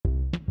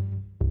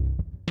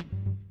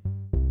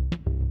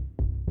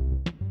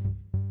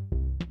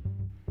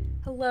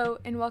Hello,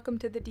 and welcome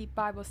to the Deep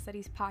Bible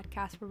Studies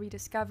podcast, where we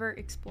discover,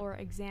 explore,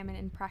 examine,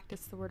 and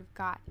practice the Word of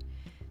God.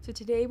 So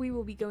today we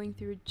will be going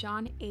through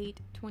John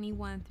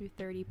 8:21 through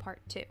 30, part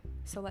 2.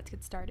 So let's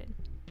get started.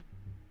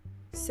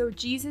 So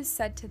Jesus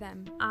said to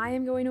them, I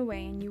am going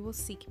away, and you will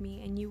seek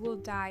me, and you will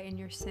die in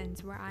your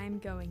sins. Where I am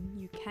going,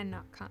 you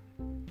cannot come.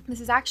 This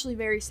is actually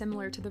very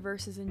similar to the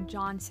verses in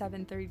John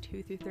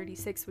 7:32 through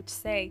 36, which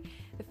say,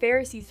 the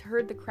Pharisees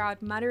heard the crowd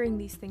muttering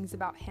these things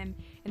about him,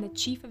 and the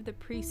chief of the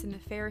priests and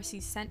the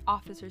Pharisees sent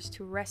officers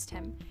to arrest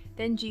him.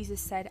 Then Jesus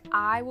said,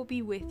 I will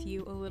be with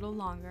you a little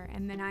longer,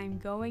 and then I am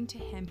going to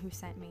him who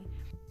sent me.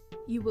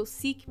 You will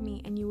seek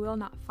me, and you will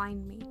not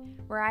find me.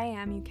 Where I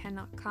am, you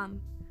cannot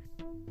come.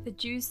 The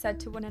Jews said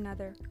to one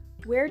another,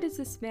 Where does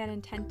this man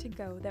intend to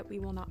go that we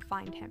will not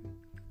find him?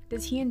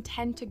 Does he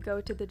intend to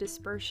go to the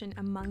dispersion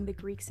among the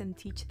Greeks and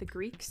teach the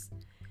Greeks?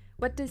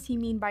 What does he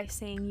mean by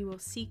saying, You will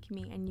seek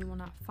me and you will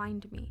not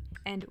find me,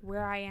 and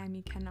where I am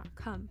you cannot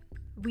come?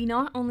 We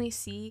not only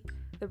see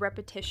the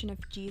repetition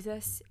of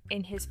Jesus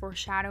in his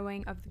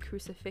foreshadowing of the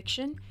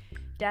crucifixion,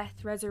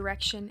 death,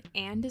 resurrection,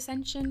 and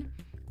ascension,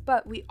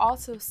 but we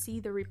also see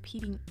the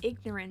repeating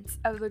ignorance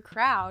of the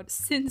crowd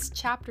since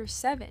chapter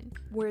 7,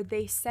 where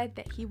they said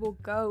that he will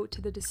go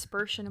to the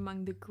dispersion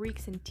among the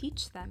Greeks and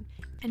teach them,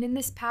 and in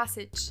this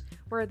passage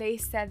where they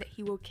said that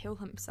he will kill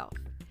himself.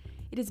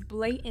 It is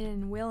blatant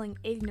and willing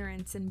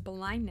ignorance and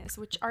blindness,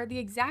 which are the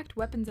exact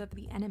weapons of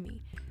the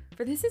enemy,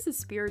 for this is a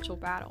spiritual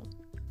battle.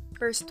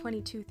 Verse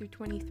 22 through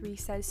 23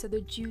 says, So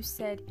the Jews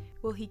said,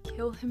 Will he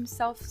kill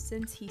himself,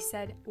 since he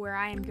said, Where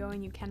I am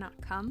going you cannot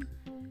come?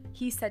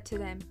 He said to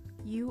them,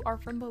 You are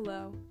from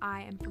below,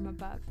 I am from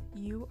above.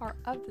 You are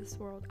of this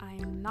world, I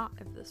am not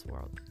of this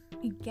world.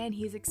 Again,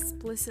 he is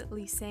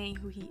explicitly saying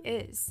who he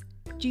is.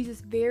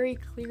 Jesus very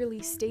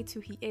clearly states who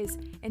he is,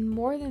 and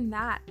more than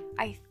that,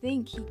 I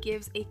think he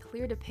gives a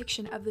clear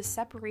depiction of the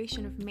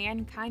separation of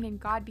mankind and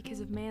God because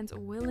of man's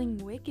willing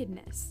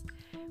wickedness.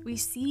 We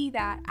see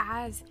that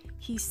as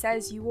he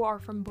says, You are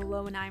from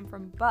below and I am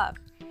from above.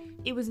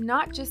 It was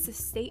not just a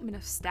statement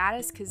of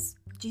status, because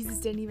Jesus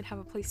didn't even have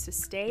a place to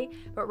stay,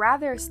 but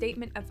rather a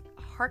statement of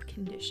heart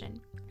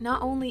condition.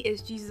 Not only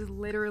is Jesus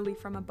literally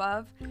from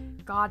above,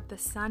 God the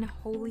Son,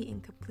 holy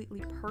and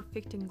completely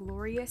perfect and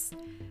glorious,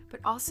 but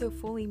also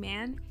fully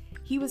man,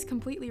 he was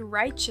completely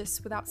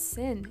righteous without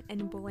sin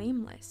and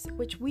blameless,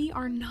 which we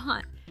are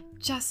not,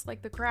 just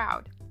like the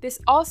crowd.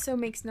 This also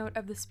makes note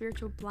of the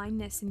spiritual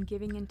blindness and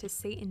giving in to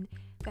Satan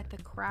that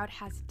the crowd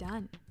has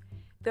done.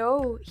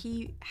 Though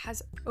he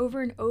has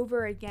over and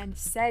over again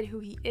said who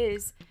he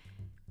is,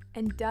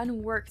 and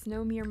done works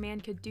no mere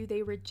man could do,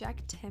 they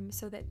reject him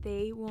so that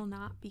they will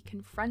not be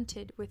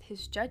confronted with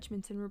his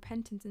judgments and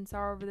repentance and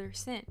sorrow over their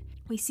sin.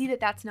 We see that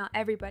that's not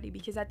everybody,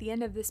 because at the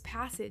end of this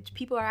passage,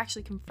 people are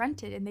actually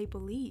confronted and they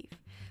believe.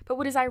 But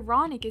what is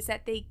ironic is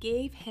that they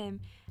gave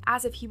him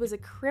as if he was a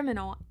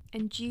criminal,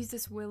 and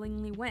Jesus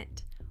willingly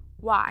went.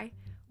 Why?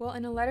 Well,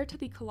 in a letter to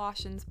the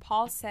Colossians,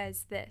 Paul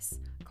says this,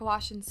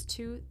 Colossians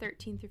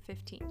 2:13 through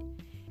 15.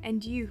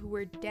 And you who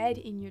were dead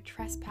in your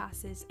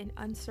trespasses and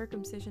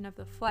uncircumcision of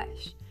the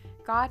flesh,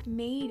 God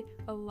made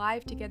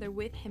alive together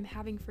with him,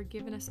 having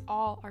forgiven us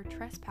all our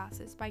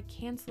trespasses by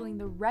canceling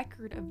the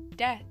record of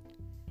debt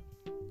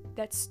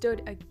that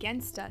stood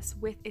against us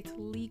with its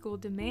legal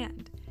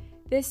demand.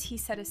 This he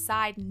set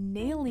aside,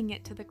 nailing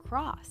it to the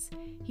cross.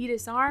 He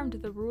disarmed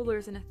the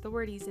rulers and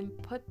authorities and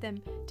put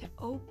them to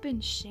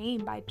open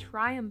shame by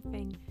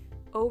triumphing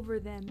over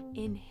them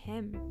in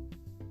him.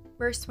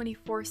 Verse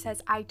 24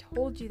 says, I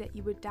told you that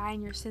you would die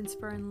in your sins,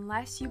 for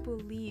unless you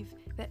believe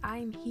that I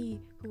am he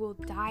who will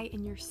die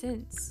in your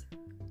sins.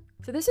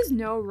 So this is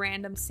no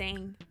random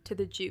saying to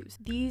the Jews.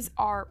 These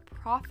are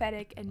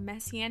prophetic and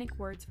messianic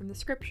words from the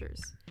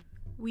scriptures.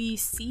 We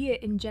see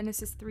it in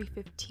Genesis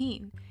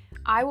 3:15.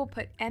 I will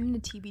put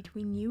enmity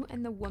between you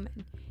and the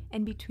woman,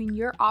 and between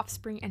your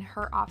offspring and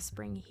her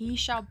offspring. He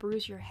shall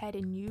bruise your head,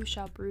 and you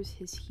shall bruise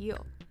his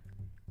heel.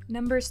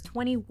 Numbers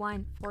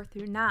 21:4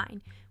 through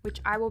 9, which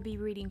I will be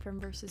reading from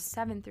verses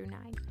 7 through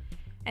 9.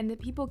 And the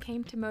people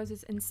came to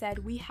Moses and said,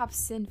 We have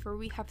sinned, for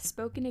we have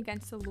spoken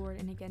against the Lord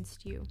and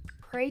against you.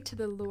 Pray to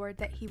the Lord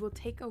that he will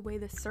take away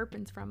the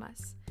serpents from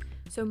us.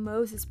 So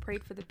Moses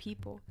prayed for the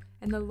people.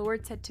 And the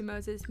Lord said to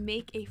Moses,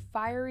 Make a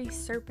fiery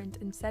serpent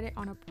and set it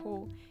on a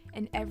pole,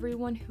 and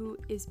everyone who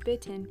is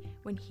bitten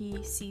when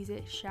he sees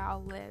it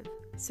shall live.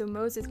 So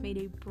Moses made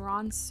a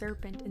bronze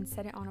serpent and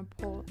set it on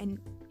a pole, and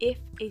if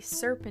a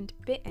serpent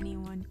bit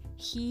anyone,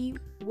 he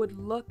would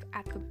look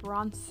at the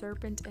bronze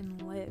serpent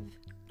and live.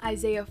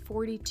 Isaiah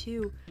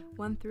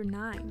 42:1 through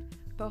 9.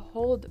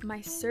 Behold,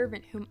 my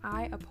servant whom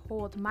I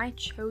uphold, my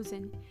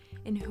chosen,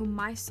 in whom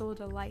my soul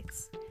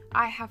delights.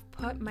 I have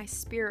put my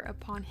spirit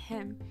upon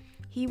him.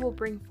 He will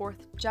bring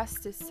forth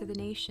justice to the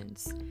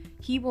nations.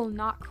 He will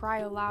not cry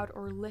aloud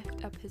or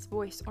lift up his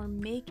voice or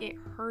make it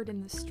heard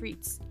in the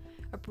streets.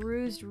 A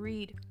bruised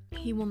reed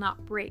he will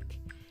not break,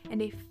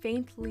 and a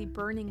faintly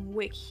burning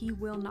wick he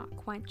will not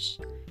quench.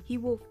 He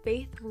will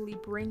faithfully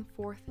bring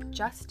forth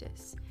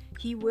justice.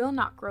 He will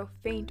not grow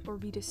faint or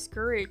be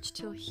discouraged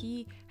till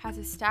he has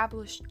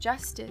established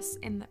justice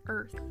in the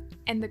earth,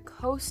 and the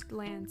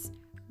coastlands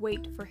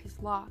wait for his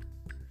law.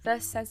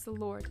 Thus says the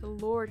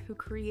Lord who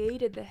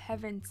created the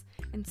heavens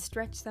and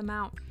stretched them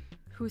out,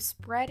 who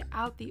spread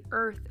out the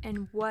earth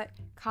and what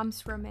comes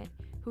from it,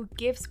 who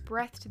gives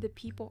breath to the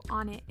people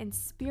on it and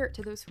spirit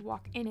to those who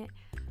walk in it.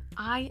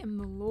 I am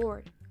the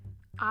Lord.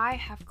 I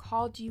have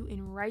called you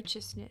in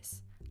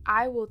righteousness.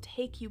 I will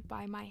take you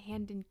by my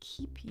hand and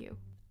keep you.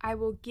 I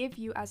will give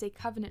you as a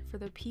covenant for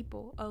the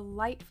people, a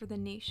light for the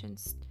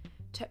nations,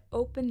 to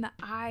open the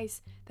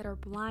eyes that are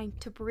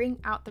blind, to bring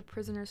out the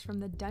prisoners from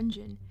the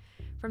dungeon,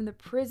 from the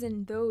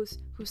prison those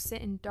who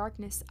sit in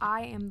darkness.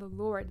 I am the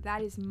Lord,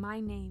 that is my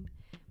name.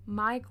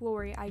 My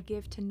glory I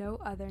give to no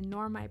other,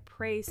 nor my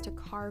praise to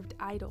carved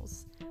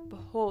idols.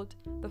 Behold,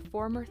 the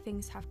former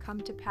things have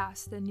come to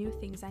pass, the new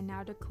things I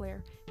now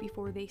declare.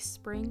 Before they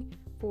spring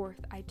forth,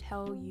 I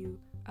tell you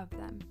of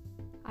them.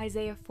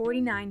 Isaiah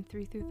 49,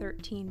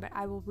 3-13, but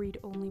I will read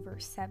only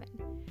verse 7.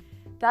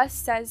 Thus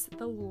says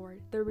the Lord,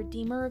 the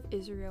Redeemer of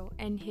Israel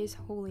and his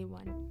Holy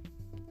One.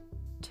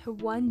 To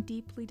one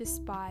deeply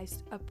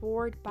despised,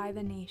 abhorred by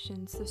the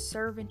nations, the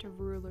servant of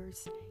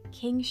rulers,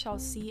 kings shall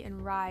see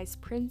and rise,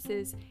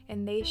 princes,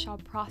 and they shall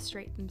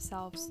prostrate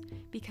themselves,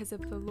 because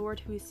of the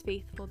Lord who is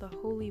faithful, the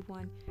Holy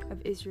One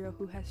of Israel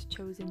who has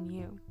chosen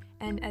you.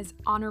 And as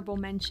honorable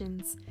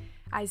mentions,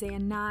 Isaiah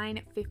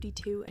 9,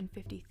 52 and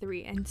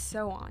 53, and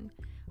so on.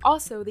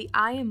 Also, the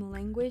I am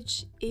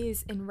language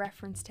is in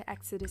reference to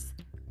Exodus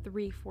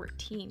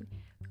 3:14,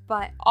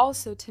 but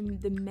also to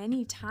the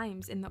many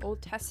times in the Old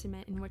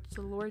Testament in which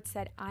the Lord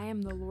said, I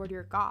am the Lord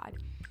your God.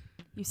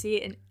 You see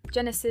it in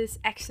Genesis,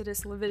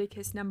 Exodus,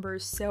 Leviticus,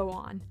 Numbers, so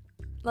on.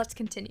 Let's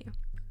continue.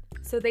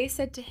 So they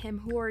said to him,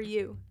 Who are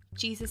you?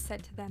 Jesus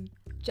said to them,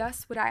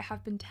 Just what I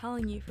have been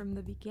telling you from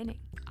the beginning.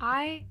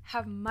 I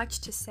have much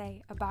to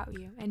say about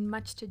you and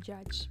much to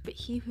judge, but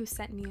he who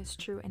sent me is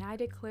true, and I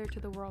declare to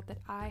the world that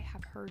I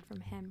have heard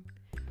from him.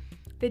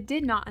 They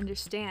did not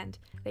understand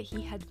that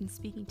he had been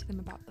speaking to them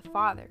about the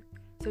Father.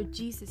 So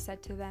Jesus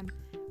said to them,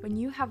 When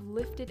you have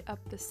lifted up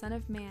the Son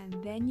of Man,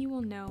 then you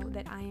will know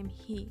that I am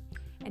he,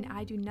 and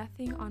I do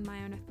nothing on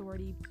my own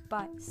authority,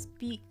 but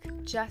speak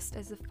just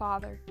as the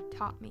Father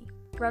taught me.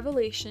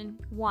 Revelation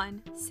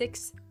 1,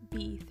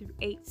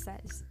 6b-8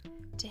 says,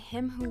 To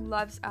him who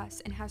loves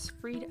us and has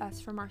freed us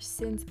from our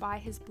sins by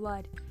his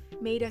blood,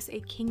 made us a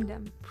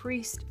kingdom,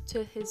 priest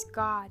to his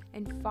God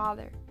and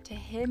Father. To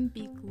him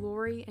be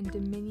glory and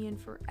dominion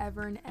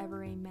forever and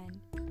ever.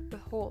 Amen.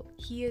 Behold,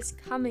 he is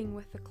coming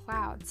with the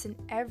clouds, and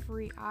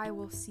every eye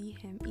will see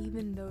him,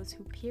 even those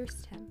who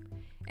pierced him.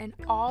 And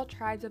all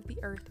tribes of the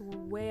earth will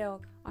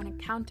wail on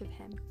account of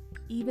him.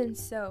 Even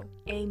so,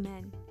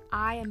 Amen.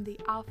 I am the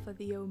Alpha,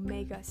 the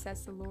Omega,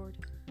 says the Lord,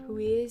 who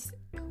is,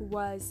 who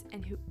was,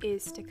 and who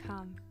is to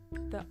come,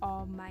 the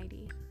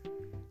Almighty.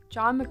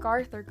 John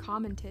MacArthur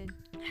commented,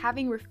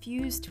 having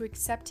refused to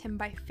accept him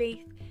by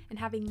faith and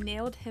having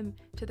nailed him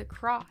to the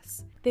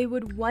cross, they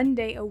would one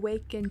day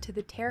awaken to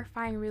the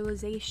terrifying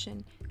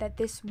realization that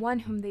this one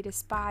whom they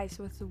despised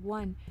was the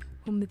one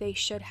whom they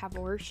should have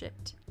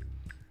worshipped.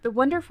 The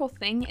wonderful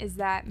thing is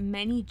that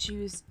many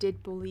Jews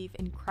did believe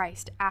in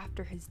Christ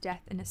after his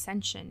death and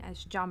ascension,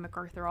 as John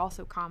MacArthur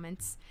also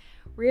comments,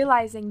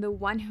 realizing the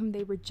one whom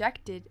they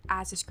rejected,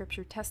 as the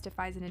scripture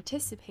testifies and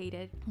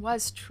anticipated,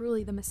 was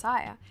truly the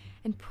Messiah.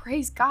 And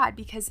praise God,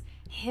 because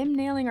him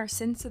nailing our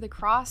sins to the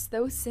cross,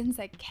 those sins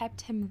that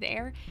kept him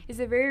there, is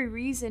the very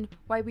reason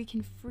why we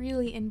can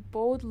freely and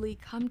boldly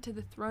come to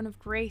the throne of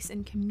grace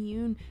and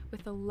commune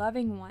with the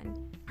loving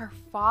one, our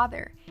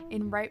Father,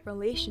 in right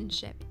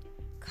relationship,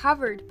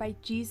 covered by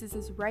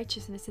Jesus'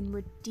 righteousness and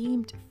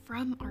redeemed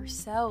from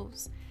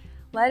ourselves.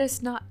 Let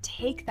us not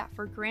take that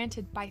for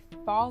granted by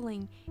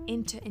falling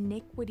into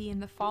iniquity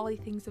and the folly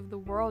things of the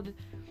world,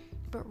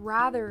 but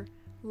rather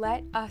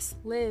let us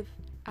live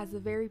as the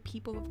very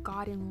people of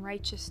God in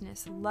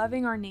righteousness,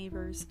 loving our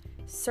neighbors,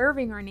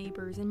 serving our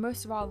neighbors, and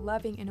most of all,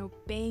 loving and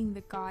obeying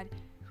the God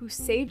who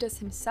saved us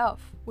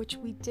himself, which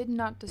we did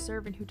not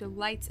deserve, and who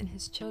delights in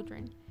his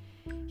children.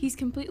 He's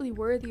completely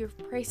worthy of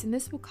praise, and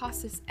this will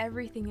cost us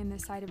everything in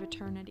this side of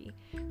eternity.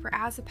 For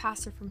as a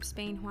pastor from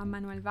Spain, Juan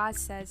Manuel Vaz,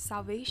 says,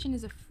 salvation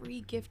is a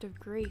free gift of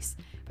grace,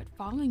 but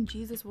following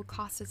Jesus will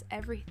cost us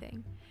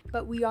everything.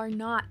 But we are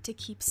not to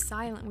keep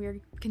silent. We are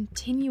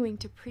continuing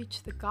to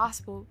preach the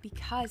gospel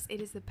because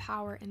it is the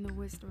power and the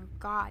wisdom of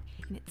God,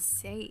 and it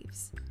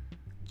saves.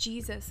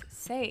 Jesus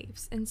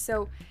saves. And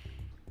so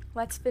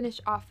let's finish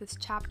off this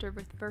chapter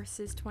with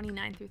verses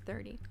 29 through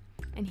 30.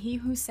 And he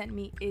who sent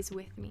me is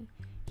with me.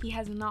 He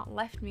has not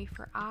left me,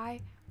 for I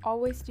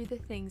always do the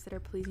things that are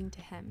pleasing to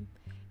him.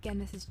 Again,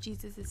 this is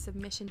Jesus'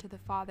 submission to the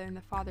Father and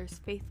the Father's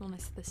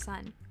faithfulness to the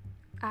Son.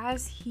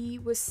 As he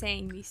was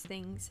saying these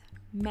things,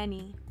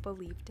 many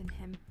believed in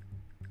him.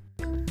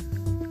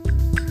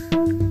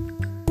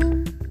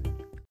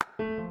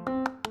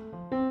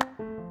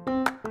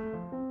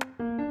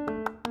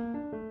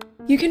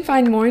 You can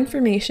find more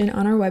information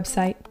on our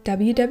website,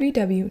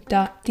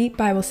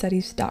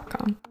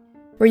 www.deepbiblestudies.com,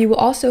 where you will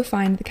also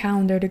find the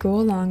calendar to go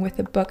along with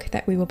the book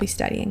that we will be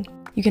studying.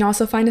 You can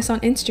also find us on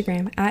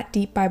Instagram at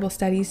Deep Bible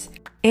Studies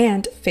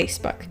and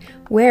Facebook,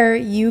 where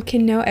you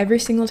can know every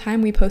single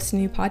time we post a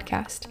new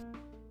podcast.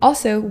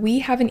 Also, we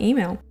have an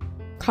email,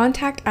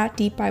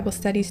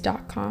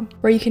 contact@deepbiblestudies.com,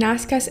 where you can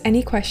ask us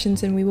any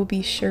questions and we will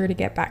be sure to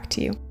get back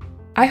to you.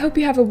 I hope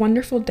you have a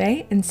wonderful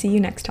day and see you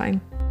next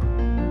time.